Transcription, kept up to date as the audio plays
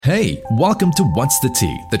Hey, welcome to What's the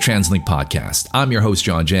Tea, the TransLink podcast. I'm your host,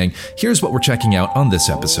 John Jang. Here's what we're checking out on this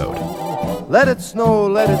episode. Let it snow,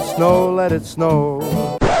 let it snow, let it snow.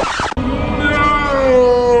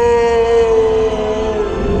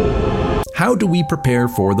 How do we prepare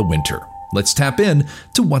for the winter? Let's tap in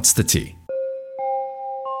to What's the Tea.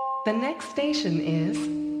 The next station is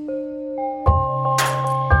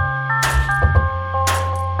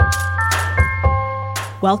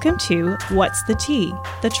Welcome to What's the Tea,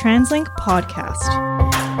 the TransLink podcast.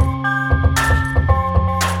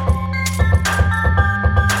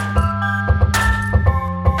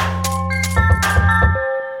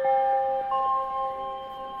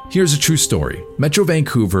 Here's a true story. Metro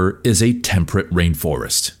Vancouver is a temperate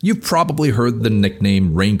rainforest. You've probably heard the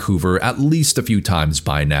nickname Raincouver at least a few times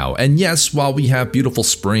by now. And yes, while we have beautiful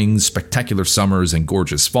springs, spectacular summers, and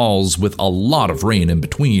gorgeous falls with a lot of rain in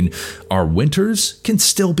between, our winters can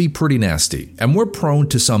still be pretty nasty. And we're prone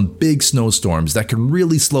to some big snowstorms that can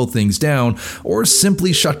really slow things down or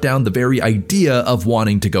simply shut down the very idea of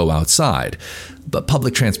wanting to go outside. But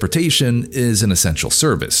public transportation is an essential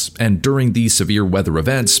service, and during these severe weather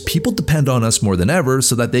events, people depend on us more than ever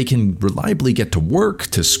so that they can reliably get to work,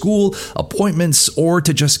 to school, appointments, or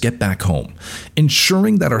to just get back home.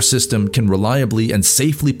 Ensuring that our system can reliably and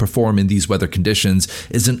safely perform in these weather conditions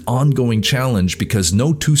is an ongoing challenge because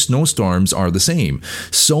no two snowstorms are the same.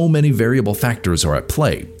 So many variable factors are at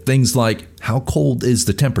play. Things like how cold is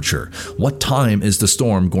the temperature? What time is the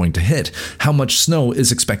storm going to hit? How much snow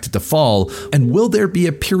is expected to fall? And will there be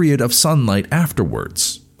a period of sunlight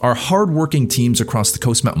afterwards? Our hardworking teams across the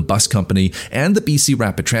Coast Mountain Bus Company and the BC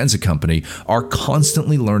Rapid Transit Company are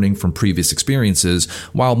constantly learning from previous experiences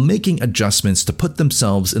while making adjustments to put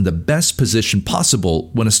themselves in the best position possible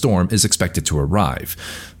when a storm is expected to arrive.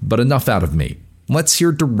 But enough out of me. Let's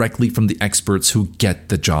hear directly from the experts who get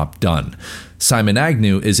the job done. Simon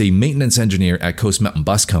Agnew is a maintenance engineer at Coast Mountain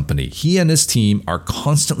Bus Company. He and his team are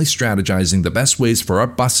constantly strategizing the best ways for our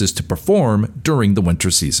buses to perform during the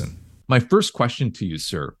winter season. My first question to you,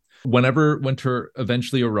 sir, whenever winter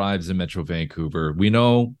eventually arrives in Metro Vancouver, we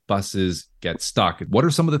know buses get stuck. What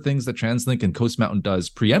are some of the things that TransLink and Coast Mountain does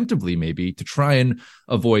preemptively maybe to try and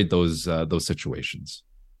avoid those situations?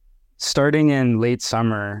 Starting in late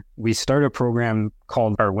summer, we start a program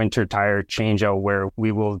called our winter tire changeout, where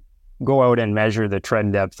we will go out and measure the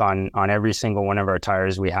tread depth on every single one of our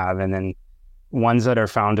tires we have. And then ones that are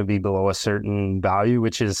found to be below a certain value,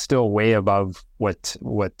 which is still way above what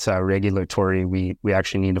regulatory we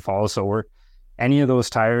actually need to follow. So any of those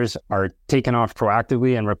tires are taken off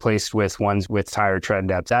proactively and replaced with ones with tire tread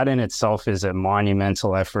depth. That in itself is a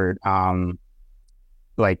monumental effort.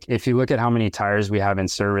 Like if you look at how many tires we have in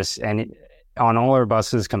service, and on all our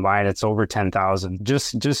buses combined, it's over 10,000.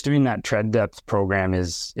 Just doing that tread depth program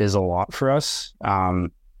is a lot for us.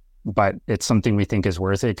 But it's something we think is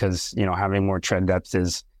worth it because, having more tread depth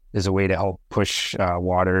is a way to help push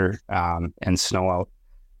water and snow out.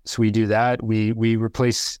 So we do that. We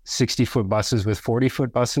replace 60-foot buses with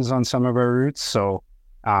 40-foot buses on some of our routes. So,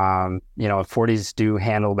 40s do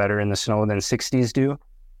handle better in the snow than 60s do.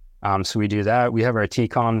 So we do that. We have our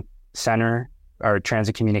TCOM center, our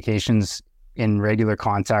transit communications, in regular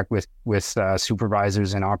contact with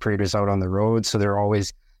supervisors and operators out on the road. So they're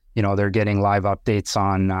always, they're getting live updates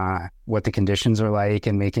on what the conditions are like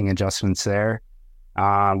and making adjustments there.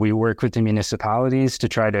 We work with the municipalities to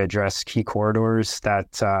try to address key corridors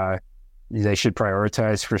that they should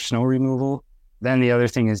prioritize for snow removal. Then the other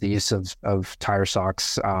thing is the use of tire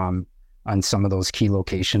socks on some of those key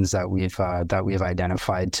locations that we've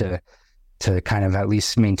identified to kind of at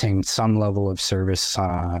least maintain some level of service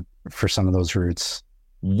for some of those routes.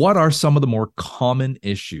 What are some of the more common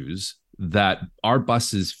issues that our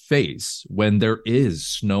buses face when there is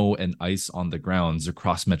snow and ice on the grounds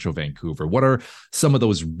across Metro Vancouver? What are some of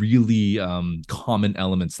those really common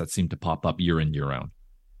elements that seem to pop up year in, year out?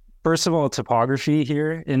 First of all, topography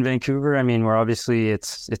here in Vancouver. I mean, we're obviously,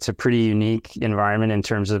 it's a pretty unique environment in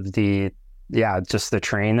terms of just the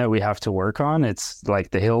terrain that we have to work on. It's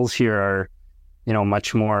like the hills here are,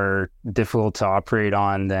 much more difficult to operate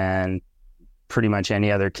on than pretty much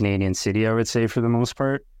any other Canadian city, I would say, for the most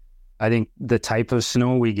part. I think the type of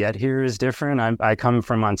snow we get here is different. I come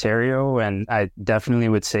from Ontario, and I definitely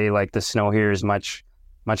would say like the snow here is much,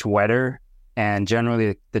 much wetter. And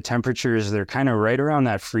generally the temperatures, they're kind of right around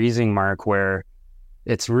that freezing mark where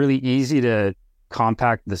it's really easy to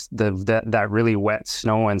compact that really wet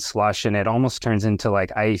snow and slush, and it almost turns into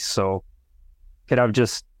like ice. So could have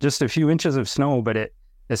just a few inches of snow, but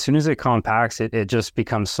as soon as it compacts, it just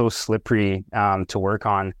becomes so slippery to work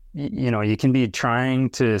on. You can be trying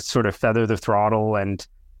to sort of feather the throttle and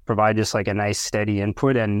provide just like a nice steady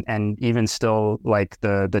input, and even still like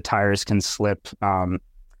the tires can slip.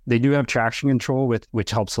 They do have traction control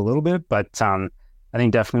which helps a little bit, but I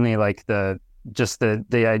think definitely like the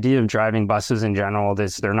idea of driving buses in general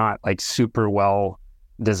is they're not like super well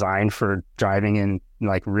designed for driving in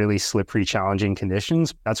like really slippery, challenging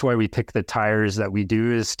conditions. That's why we pick the tires that we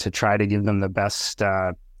do, is to try to give them the best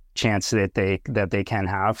chance that they can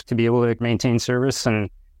have to be able to maintain service and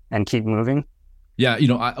keep moving. Yeah,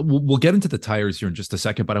 we'll get into the tires here in just a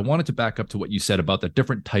second, but I wanted to back up to what you said about the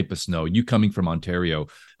different type of snow. You coming from Ontario,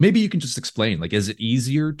 maybe you can just explain, like, is it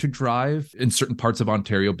easier to drive in certain parts of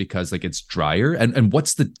Ontario because like it's drier? And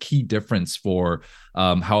what's the key difference for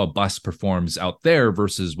how a bus performs out there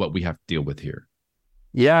versus what we have to deal with here?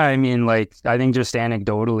 Yeah, I mean, like, I think just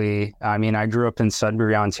anecdotally, I mean, I grew up in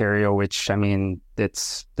Sudbury, Ontario, which, I mean,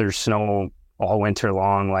 there's snow all winter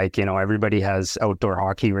long. Like, everybody has outdoor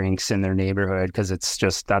hockey rinks in their neighborhood because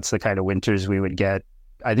that's the kind of winters we would get.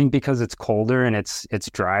 I think because it's colder and it's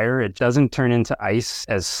drier, it doesn't turn into ice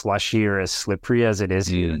as slushy or as slippery as it is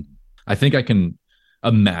here. I think I can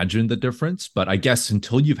imagine the difference, but I guess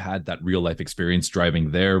until you've had that real life experience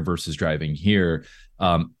driving there versus driving here,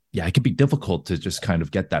 it could be difficult to just kind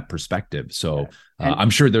of get that perspective. So I'm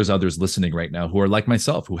sure there's others listening right now who are like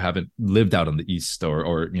myself, who haven't lived out on the East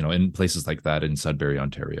or in places like that in Sudbury,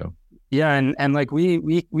 Ontario. Yeah. And like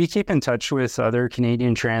we keep in touch with other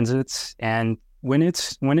Canadian transits, and when it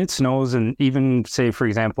snows, and even say, for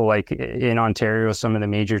example, like in Ontario, some of the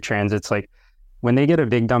major transits, like when they get a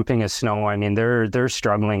big dumping of snow, I mean, they're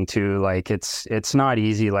struggling too. Like it's not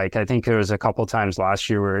easy. Like I think there was a couple times last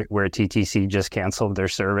year where TTC just canceled their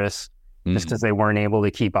service just because they weren't able to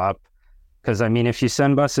keep up. Because I mean, if you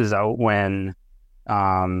send buses out when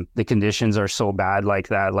the conditions are so bad like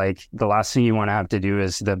that, like the last thing you want to have to do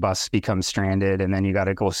is the bus becomes stranded, and then you got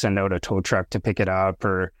to go send out a tow truck to pick it up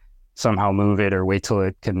or somehow move it, or wait till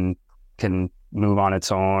it can move on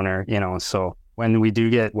its own, or so. When we do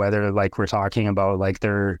get weather like we're talking about, like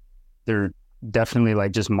they're definitely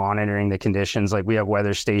like just monitoring the conditions. Like we have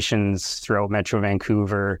weather stations throughout Metro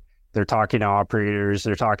Vancouver. They're talking to operators,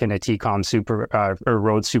 they're talking to TCOM or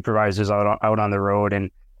road supervisors out on the road, and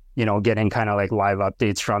getting kind of like live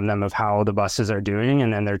updates from them of how the buses are doing,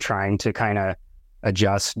 and then they're trying to kind of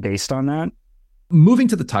adjust based on that. Moving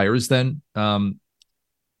to the tires then, I'm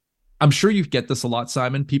sure you get this a lot,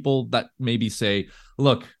 Simon. People that maybe say,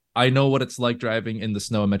 look, I know what it's like driving in the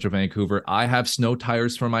snow in Metro Vancouver. I have snow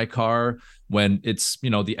tires for my car. When it's,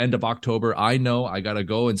 the end of October, I know I got to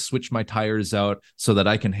go and switch my tires out so that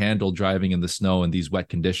I can handle driving in the snow in these wet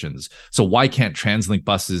conditions. So why can't TransLink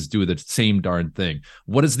buses do the same darn thing?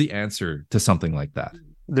 What is the answer to something like that?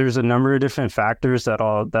 There's a number of different factors that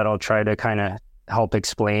I'll try to kind of help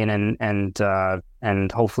explain,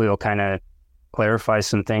 and hopefully it'll kind of clarify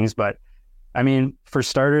some things. But I mean, for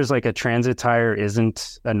starters, like a transit tire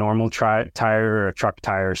isn't a normal tire or a truck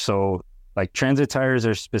tire. So like transit tires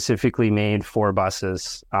are specifically made for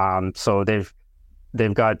buses. So they've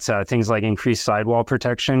got things like increased sidewall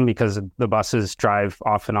protection because the buses drive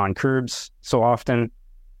often on curbs. So often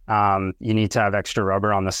you need to have extra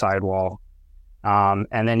rubber on the sidewall.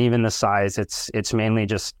 And then even the size, it's mainly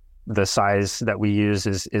just the size that we use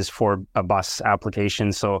is for a bus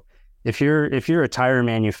application. So if you're a tire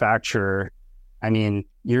manufacturer, I mean,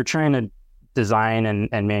 you're trying to design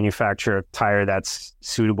and manufacture a tire that's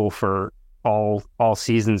suitable for all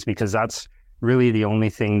seasons, because that's really the only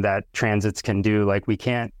thing that transits can do. Like we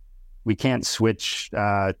can't switch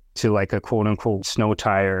to like a quote unquote snow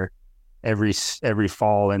tire every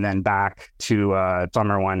fall and then back to a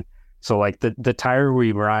summer one. So like the tire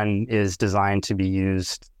we run is designed to be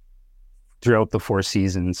used throughout the 4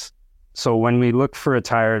 seasons. So when we look for a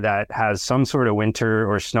tire that has some sort of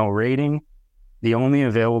winter or snow rating, the only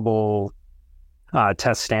available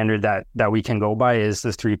test standard that we can go by is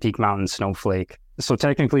the Three Peak Mountain Snowflake. So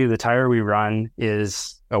technically the tire we run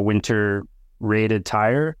is a winter rated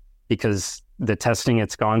tire because the testing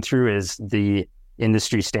it's gone through is the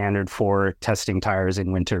industry standard for testing tires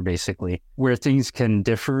in winter, basically. Where things can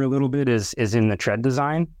differ a little bit is in the tread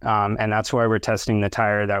design. And that's why we're testing the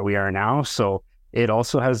tire that we are now. So it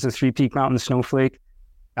also has the Three Peak Mountain Snowflake.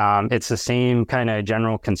 It's the same kind of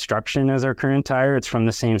general construction as our current tire. It's from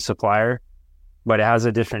the same supplier, but it has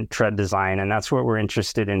a different tread design. And that's what we're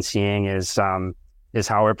interested in seeing is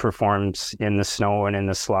how it performs in the snow and in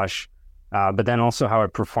the slush, but then also how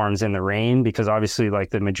it performs in the rain, because obviously like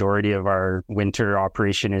the majority of our winter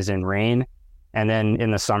operation is in rain, and then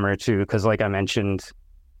in the summer too, because like I mentioned,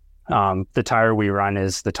 the tire we run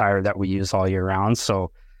is the tire that we use all year round.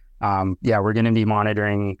 So we're going to be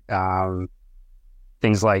monitoring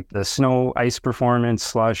things like the snow, ice performance,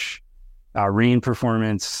 slush, rain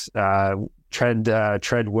performance,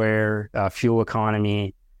 tread wear, fuel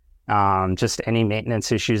economy, just any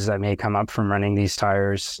maintenance issues that may come up from running these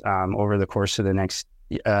tires over the course of the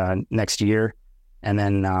next year. And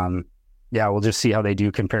then, we'll just see how they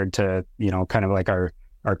do compared to, kind of like our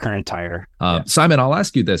current tire. Simon, I'll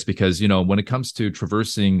ask you this because, when it comes to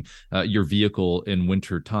traversing your vehicle in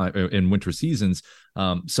winter seasons,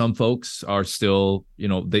 some folks are still,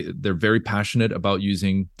 they're very passionate about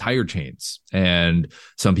using tire chains. And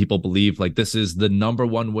some people believe like this is the number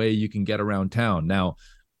one way you can get around town. Now,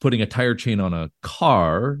 putting a tire chain on a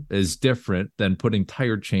car is different than putting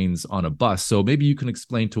tire chains on a bus. So maybe you can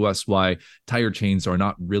explain to us why tire chains are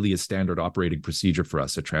not really a standard operating procedure for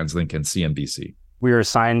us at TransLink and CMBC. We were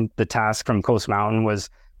assigned the task from Coast Mountain was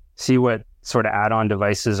see what sort of add-on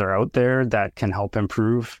devices are out there that can help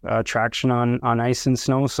improve traction on ice and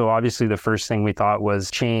snow. So obviously the first thing we thought was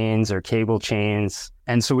chains or cable chains.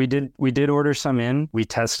 And so we did order some in. We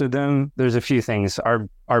tested them. There's a few things.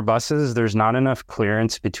 Our buses, there's not enough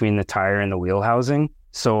clearance between the tire and the wheel housing.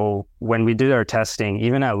 So when we did our testing,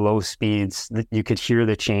 even at low speeds, you could hear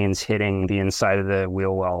the chains hitting the inside of the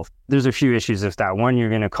wheel well. There's a few issues with that. One, you're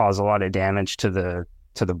going to cause a lot of damage to the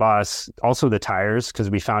bus, also the tires, because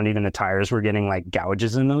we found even the tires were getting like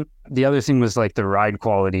gouges in them. The other thing was like the ride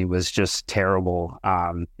quality was just terrible.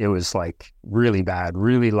 It was like really bad,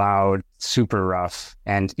 really loud, super rough.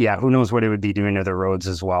 And who knows what it would be doing to the roads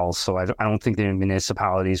as well. So I don't think the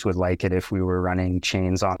municipalities would like it if we were running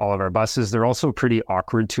chains on all of our buses. They're also pretty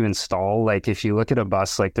awkward to install. Like if you look at a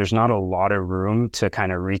bus, like there's not a lot of room to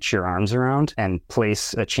kind of reach your arms around and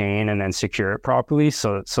place a chain and then secure it properly.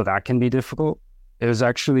 So that can be difficult. It was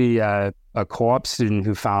actually a co-op student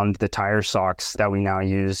who found the tire socks that we now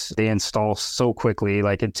use. They install so quickly,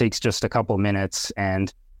 like it takes just a couple minutes.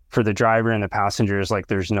 And for the driver and the passengers, like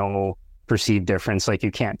there's no perceived difference. Like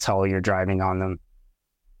you can't tell you're driving on them.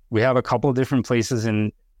 We have a couple different places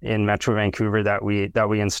in Metro Vancouver that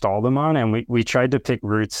we install them on. And we tried to pick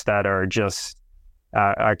routes that are just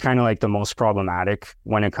are kind of like the most problematic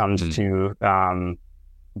when it comes to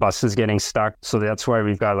buses getting stuck. So that's why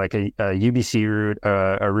we've got like a UBC route,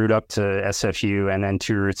 a route up to SFU, and then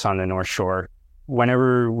 2 routes on the North Shore.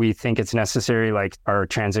 Whenever we think it's necessary, like our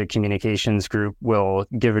transit communications group will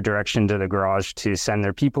give a direction to the garage to send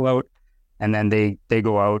their people out. And then they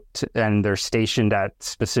go out and they're stationed at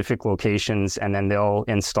specific locations, and then they'll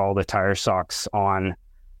install the tire socks on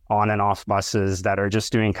and off buses that are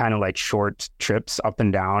just doing kind of like short trips up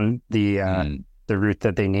and down the route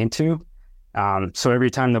that they need to. So every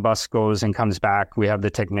time the bus goes and comes back, we have the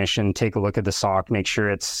technician take a look at the sock, make sure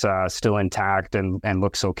it's still intact and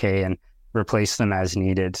looks okay, and replace them as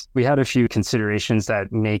needed. We had a few considerations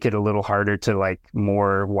that make it a little harder to like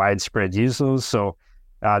more widespread use those. So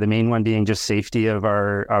the main one being just safety of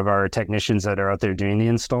our technicians that are out there doing the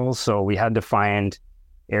installs. So we had to find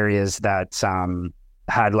areas that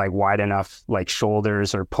had like wide enough like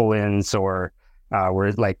shoulders or pull-ins or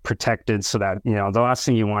were like protected, so that, the last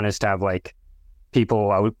thing you want is to have like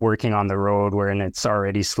people out working on the road where it's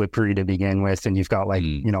already slippery to begin with, and you've got like,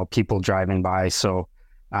 people driving by. So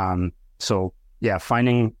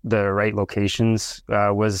finding the right locations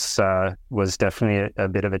was definitely a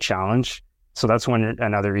bit of a challenge. So that's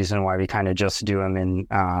another reason why we kind of just do them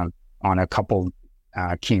on a couple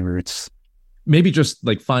key routes. Maybe just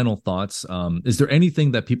like final thoughts. Is there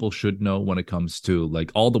anything that people should know when it comes to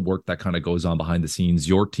like all the work that kind of goes on behind the scenes,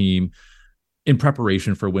 your team in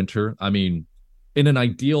preparation for winter? I mean, in an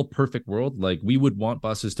ideal perfect world, like we would want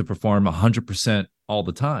buses to perform 100% all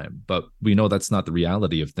the time, but we know that's not the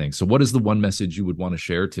reality of things. So what is the one message you would want to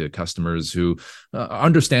share to customers who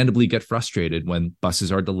understandably get frustrated when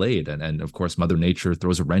buses are delayed? And of course, Mother Nature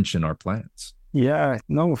throws a wrench in our plans. Yeah,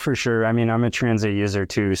 no, for sure. I mean, I'm a transit user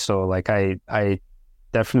too, so like I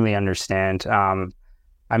definitely understand.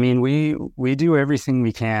 I mean, we do everything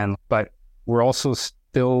we can, but we're also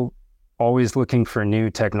still always looking for new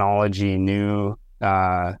technology, new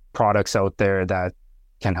products out there that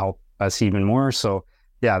can help us even more. So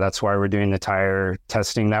yeah, that's why we're doing the tire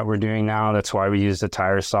testing that we're doing now. That's why we use the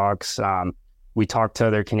tire socks. We talk to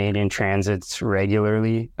other Canadian transits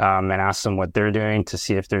regularly and ask them what they're doing to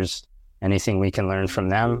see if there's anything we can learn from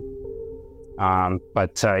them.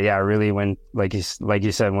 Really, when like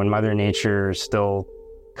you said, when Mother Nature still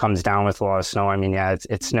comes down with a lot of snow, I mean,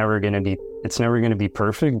 it's never going to be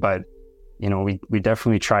perfect, but we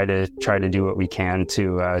definitely try to do what we can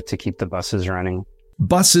to keep the buses running.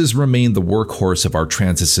 Buses remain the workhorse of our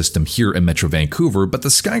transit system here in Metro Vancouver, but the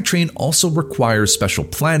SkyTrain also requires special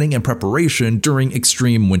planning and preparation during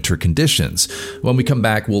extreme winter conditions. When we come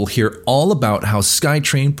back, we'll hear all about how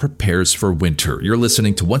SkyTrain prepares for winter. You're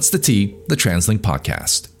listening to What's the Tea, the TransLink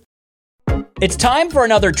podcast. It's time for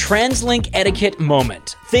another TransLink etiquette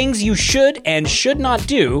moment. Things you should and should not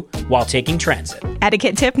do while taking transit.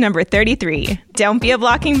 Etiquette tip number 33. Don't be a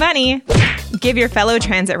blocking bunny. Give your fellow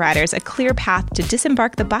transit riders a clear path to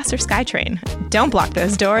disembark the bus or SkyTrain. Don't block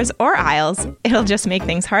those doors or aisles. It'll just make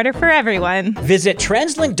things harder for everyone. Visit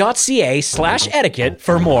translink.ca/etiquette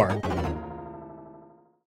for more.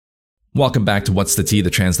 Welcome back to What's the Tea, the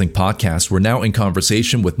TransLink podcast. We're now in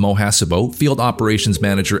conversation with Mo Hasabo, Field Operations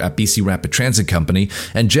Manager at BC Rapid Transit Company,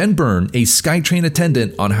 and Jen Byrne, a SkyTrain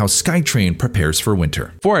attendant, on how SkyTrain prepares for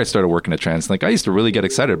winter. Before I started working at TransLink, I used to really get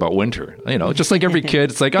excited about winter. You know, just like every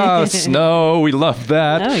kid, it's like, oh, snow, we love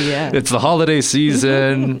that. Oh, yeah. It's the holiday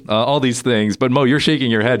season, all these things. But Mo, you're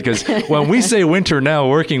shaking your head because when we say winter now,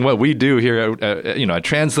 working what we do here at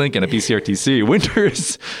TransLink and at BCRTC, winter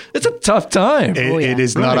it's a tough time. It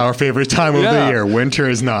is not our favorite time of the year. Winter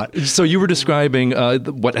is not. So you were describing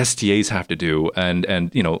what STAs have to do, and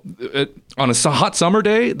on a hot summer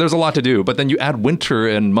day, there's a lot to do. But then you add winter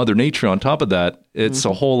and Mother Nature on top of that, it's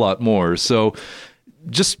a whole lot more. So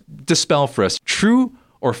just dispel for us, true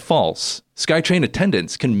or false, SkyTrain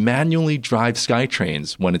attendants can manually drive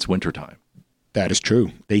SkyTrains when it's wintertime. That is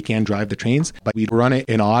true. They can drive the trains, but we run it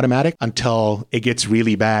in automatic until it gets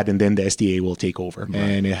really bad, and then the SDA will take over. Right.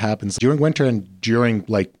 And it happens during winter and during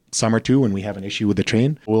summer too, when we have an issue with the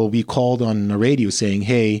train. We'll be called on the radio saying,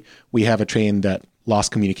 hey, we have a train that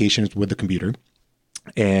lost communications with the computer,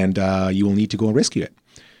 and you will need to go and rescue it.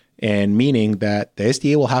 And meaning that the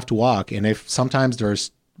SDA will have to walk, and if sometimes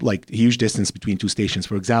there's huge distance between two stations.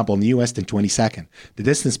 For example, in the US and 22nd, the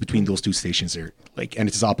distance between those two stations are and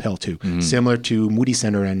it's uphill too. Similar to Moody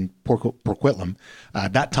Center and Port Coquitlam.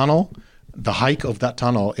 That tunnel, the hike of that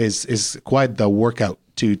tunnel is quite the workout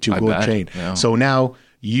to go and train. Yeah. So now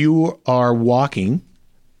you are walking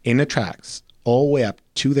in the tracks all the way up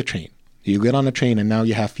to the train. You get on the train, and now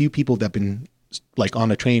you have few people that have been on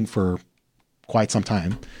the train for quite some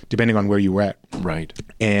time, depending on where you were at. Right.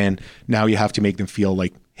 And now you have to make them feel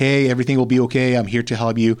like, hey, everything will be okay. I'm here to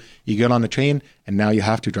help you. You get on the train, and now you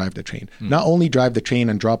have to drive the train. Not only drive the train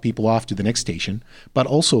and drop people off to the next station, but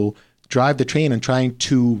also drive the train and trying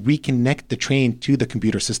to reconnect the train to the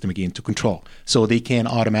computer system again to control, so they can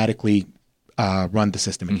automatically run the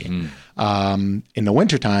system again. In the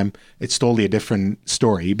wintertime, it's totally a different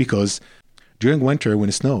story, because during winter, when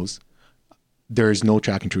it snows, there's no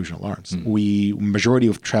track intrusion alarms. Majority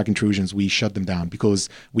of track intrusions, we shut them down because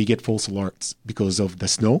we get false alerts because of the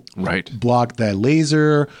snow. Right. Block the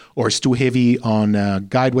laser, or it's too heavy on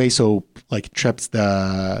guideway, so trips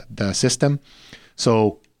the system.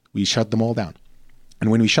 So we shut them all down.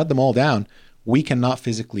 And when we shut them all down, we cannot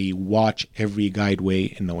physically watch every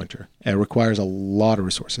guideway in the winter. It requires a lot of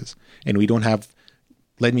resources. And we don't have,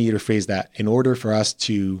 let me rephrase that. In order for us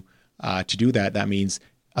to do that, that means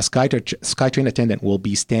a SkyTrain attendant will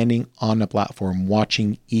be standing on the platform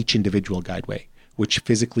watching each individual guideway, which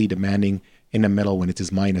physically demanding in the middle when it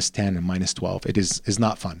is -10 and -12. It is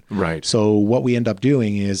not fun. Right. So what we end up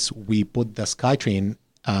doing is we put the SkyTrain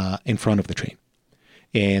in front of the train,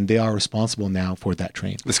 and they are responsible now for that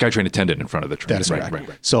train. The SkyTrain attendant in front of the train. That is correct. Right.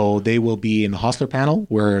 So they will be in the hostler panel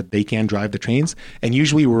where they can drive the trains, and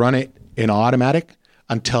usually we run it in automatic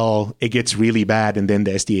until it gets really bad, and then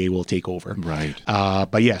the SDA will take over. Right.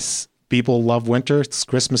 But yes, people love winter. It's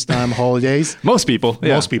Christmas time, holidays. Most people.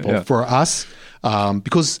 Yeah. For us,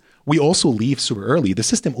 because we also leave super early. The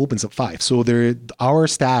system opens at 5. So our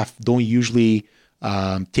staff don't usually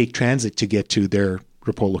take transit to get to their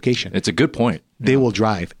report location. It's a good point. They will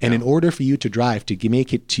drive. And in order for you to drive to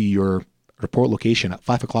make it to your report location at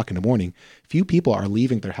 5 o'clock in the morning, few people are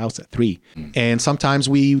leaving their house at 3. And sometimes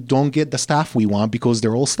we don't get the staff we want because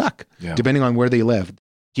they're all stuck, depending on where they live.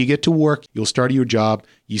 You get to work, you'll start your job,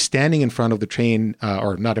 you're standing in front of the train,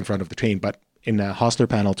 or not in front of the train, but in a hostler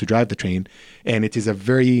panel to drive the train. And it is a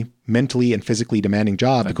very mentally and physically demanding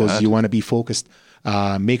job because you want to be focused,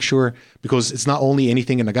 make sure, because it's not only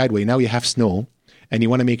anything in the guideway, now you have snow, and you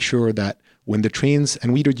want to make sure that when the trains,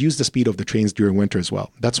 and we reduce the speed of the trains during winter as well.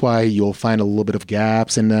 That's why you'll find a little bit of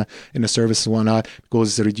gaps in the service and whatnot,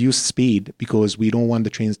 because the reduced speed, because we don't want the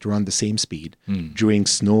trains to run the same speed during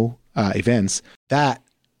snow events. That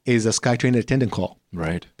is a SkyTrain attendant call.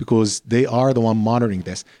 Right. Because they are the one monitoring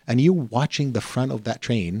this. And you're watching the front of that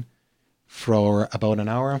train for about an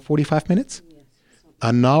hour and 45 minutes.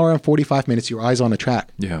 An hour and 45 minutes, your eyes on the track.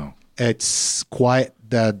 Yeah. It's quiet.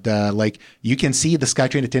 The like you can see the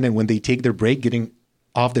SkyTrain attendant when they take their break, getting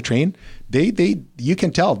off the train. You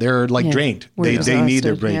can tell they're like drained. They need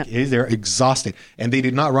their break. They're exhausted, and they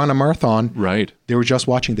did not run a marathon. Right. They were just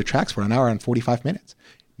watching the tracks for an hour and 45 minutes.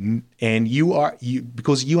 And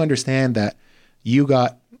because you understand that you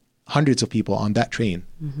got hundreds of people on that train,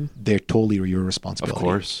 they're totally your responsibility. Of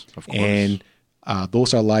course. And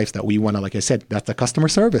those are lives that we want to, like I said, that's the customer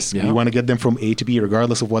service. Yeah. We want to get them from A to B,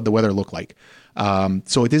 regardless of what the weather looked like.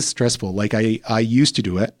 So it is stressful. Like I used to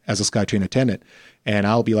do it as a SkyTrain attendant, and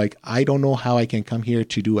I'll be like, I don't know how I can come here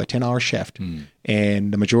to do a 10-hour shift.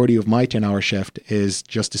 And the majority of my 10-hour shift is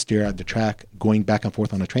just to stare at the track, going back and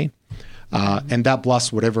forth on a train. And that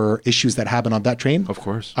plus whatever issues that happen on that train, of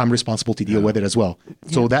course, I'm responsible to deal with it as well.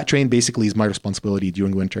 So that train basically is my responsibility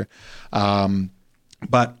during winter.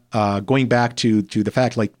 But going back to the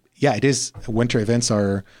fact, like, yeah, it is. Winter events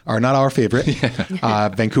are not our favorite.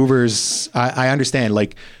 Vancouver's, I understand,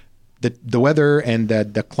 like the weather and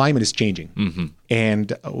the climate is changing.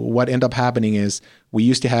 And what ended up happening is we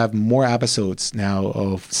used to have more episodes now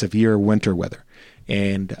of severe winter weather.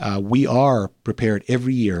 And we are prepared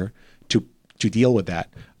every year to deal with that.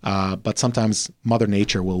 But sometimes Mother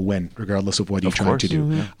Nature will win, regardless of what you're trying to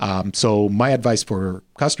do. So my advice for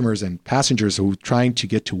customers and passengers who are trying to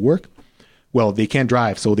get to work, well, they can't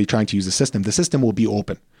drive, so they're trying to use the system. The system will be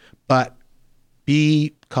open. But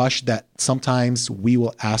be cautious that sometimes we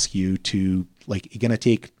will ask you to, like,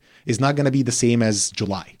 it's not going to be the same as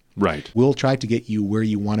July. Right. We'll try to get you where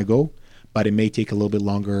you want to go, but it may take a little bit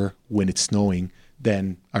longer when it's snowing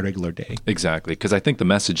than a regular day. Exactly. Because I think the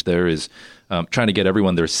message there is trying to get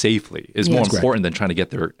everyone there safely is more important than trying to get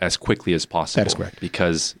there as quickly as possible. That is correct.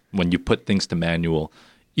 Because when you put things to manual,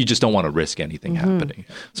 you just don't want to risk anything happening.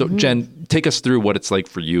 So Jen, take us through what it's like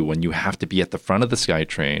for you when you have to be at the front of the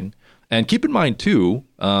SkyTrain. And keep in mind too,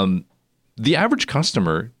 the average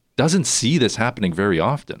customer doesn't see this happening very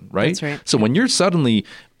often, right? That's right. So when you're suddenly,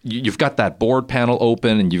 you've got that board panel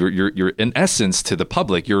open and you're in essence to the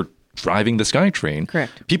public, you're driving the SkyTrain.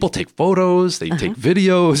 Correct. People take photos, they take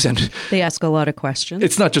videos, and they ask a lot of questions.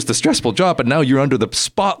 It's not just a stressful job, but now you're under the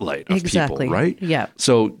spotlight of people, right? Yeah.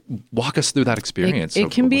 So walk us through that experience. It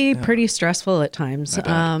can be pretty stressful at times.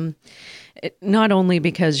 Not only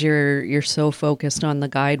because you're so focused on the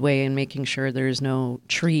guideway and making sure there's no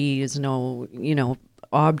trees, no,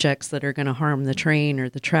 objects that are going to harm the train or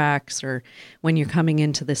the tracks, or when you're coming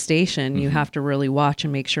into the station, you have to really watch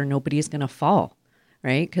and make sure nobody's going to fall.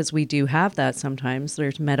 Right? Because we do have that sometimes.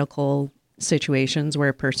 There's medical situations where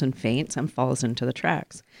a person faints and falls into the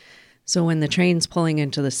tracks. So when the train's pulling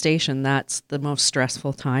into the station, that's the most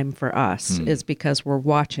stressful time for us, is because we're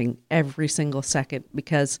watching every single second.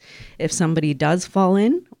 Because if somebody does fall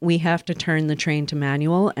in, we have to turn the train to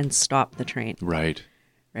manual and stop the train. Right.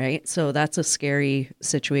 Right? So that's a scary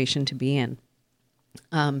situation to be in.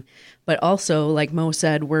 But also, like Mo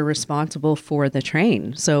said, we're responsible for the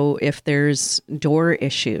train. So if there's door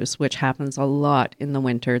issues, which happens a lot in the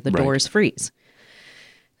winter, the doors freeze.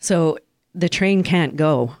 So the train can't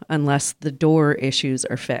go unless the door issues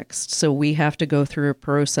are fixed. So we have to go through a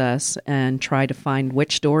process and try to find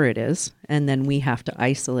which door it is, and then we have to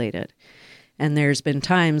isolate it. And there's been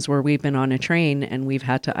times where we've been on a train and we've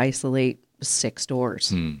had to isolate 6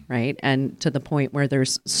 doors, right? And to the point where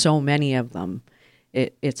there's so many of them.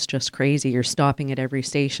 It's just crazy. You're stopping at every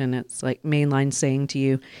station. It's like mainline saying to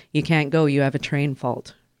you, you can't go, you have a train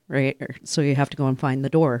fault, right? So you have to go and find the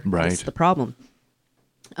door. Right. That's the problem.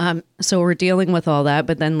 So we're dealing with all that.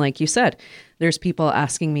 But then, like you said, there's people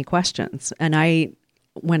asking me questions. And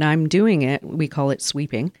when I'm doing it, we call it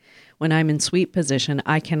sweeping. When I'm in sweep position,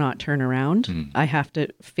 I cannot turn around. I have to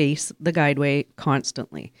face the guideway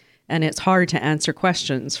constantly. And it's hard to answer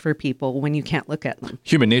questions for people when you can't look at them.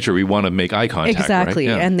 Human nature, we want to make eye contact. Exactly.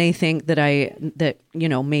 Right? Yeah. And they think that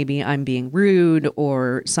maybe I'm being rude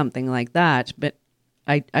or something like that. But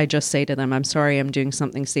I just say to them, I'm sorry, I'm doing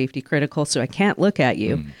something safety critical, so I can't look at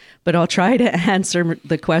you. But I'll try to answer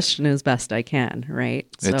the question as best I can, right?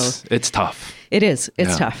 So it's tough. It is.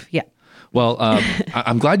 It's tough. Yeah. Well,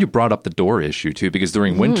 I'm glad you brought up the door issue, too, because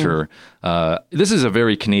during winter, this is a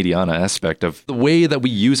very Canadiana aspect of the way that we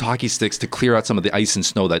use hockey sticks to clear out some of the ice and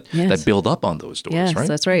snow that build up on those doors, yes, right?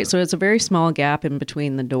 That's right. So it's a very small gap in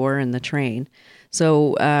between the door and the train.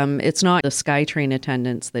 So it's not the SkyTrain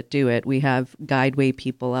attendants that do it. We have guideway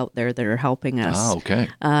people out there that are helping us. Ah,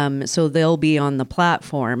 okay. So they'll be on the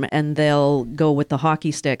platform and they'll go with the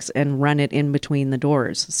hockey sticks and run it in between the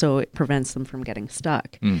doors. So it prevents them from getting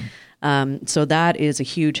stuck. So that is a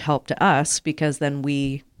huge help to us because then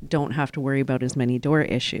we don't have to worry about as many door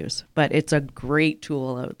issues. But it's a great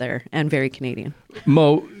tool out there and very Canadian.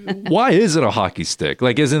 Mo, why is it a hockey stick?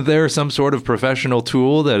 Like, isn't there some sort of professional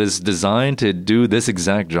tool that is designed to do this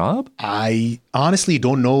exact job? I honestly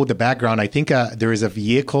don't know the background. I think there is a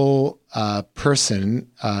vehicle person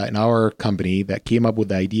in our company that came up with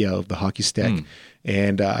the idea of the hockey stick.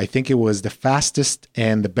 And I think it was the fastest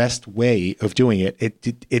and the best way of doing it.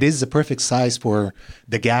 It is the perfect size for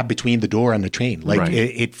the gap between the door and the train. Like Right.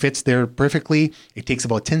 it fits there perfectly. It takes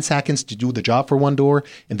about 10 seconds to do the job for one door,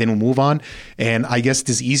 and then we'll move on. And I guess it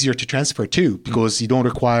is easier to transfer too, because you don't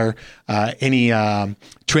require any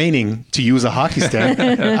training to use a hockey stick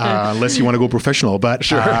unless you want to go professional. But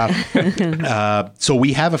so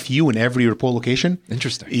we have a few in every report location.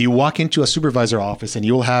 Interesting. You walk into a supervisor office and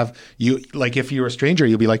you'll have like if you're a stranger,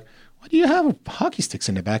 you'll be like, why do you have hockey sticks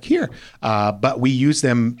in the back here? But we use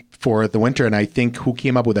them for the winter. And I think who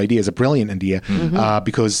came up with the idea is a brilliant idea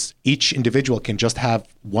because each individual can just have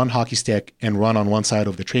one hockey stick and run on one side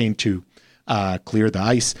of the train to clear the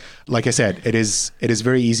ice. Like I said, it is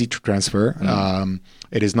very easy to transfer.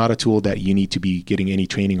 It is not a tool that you need to be getting any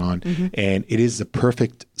training on. And it is the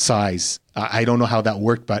perfect size. I don't know how that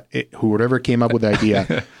worked, but whoever came up with the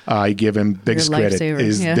idea, I give him big credit.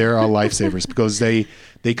 They're our lifesavers because they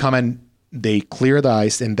come and they clear the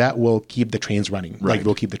ice, and that will keep the trains running. Right. Like,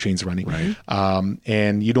 will keep the trains running. Right.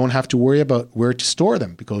 And you don't have to worry about where to store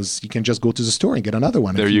them because you can just go to the store and get another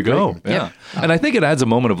one. There you go. Yeah. And I think it adds a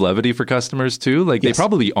moment of levity for customers too. Like they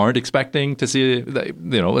probably aren't expecting to see, a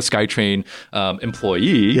SkyTrain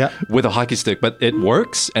employee with a hockey stick, but it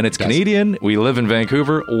works and it's Canadian. We live in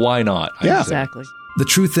Vancouver. Why not? Exactly. The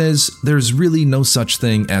truth is, there's really no such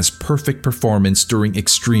thing as perfect performance during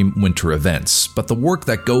extreme winter events, but the work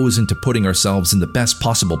that goes into putting ourselves in the best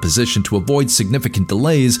possible position to avoid significant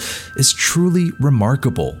delays is truly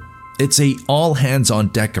remarkable. It's a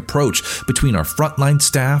all-hands-on-deck approach between our frontline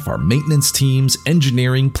staff, our maintenance teams,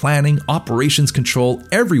 engineering, planning, operations control,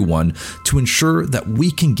 everyone to ensure that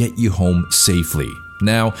we can get you home safely.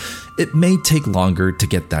 Now, it may take longer to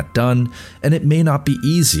get that done, and it may not be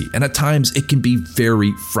easy, and at times it can be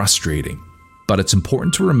very frustrating. But it's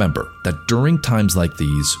important to remember that during times like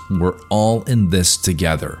these, we're all in this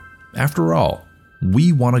together. After all,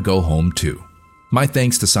 we want to go home too. My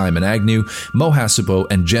thanks to Simon Agnew, Mo Hasabo,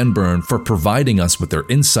 and Jen Byrne for providing us with their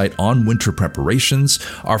insight on winter preparations,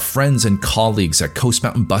 our friends and colleagues at Coast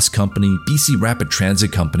Mountain Bus Company, BC Rapid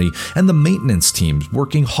Transit Company, and the maintenance teams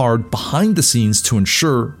working hard behind the scenes to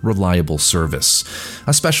ensure reliable service.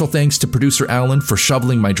 A special thanks to producer Alan for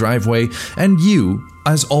shoveling my driveway, and you,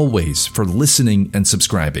 as always, for listening and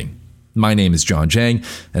subscribing. My name is John Jang,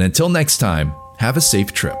 and until next time, have a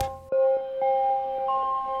safe trip.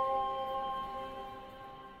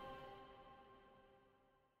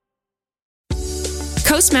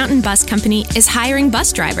 Coast Mountain Bus Company is hiring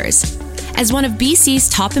bus drivers. As one of BC's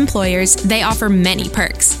top employers, they offer many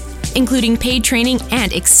perks, including paid training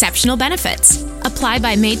and exceptional benefits. Apply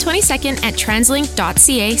by May 22nd at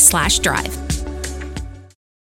translink.ca/drive.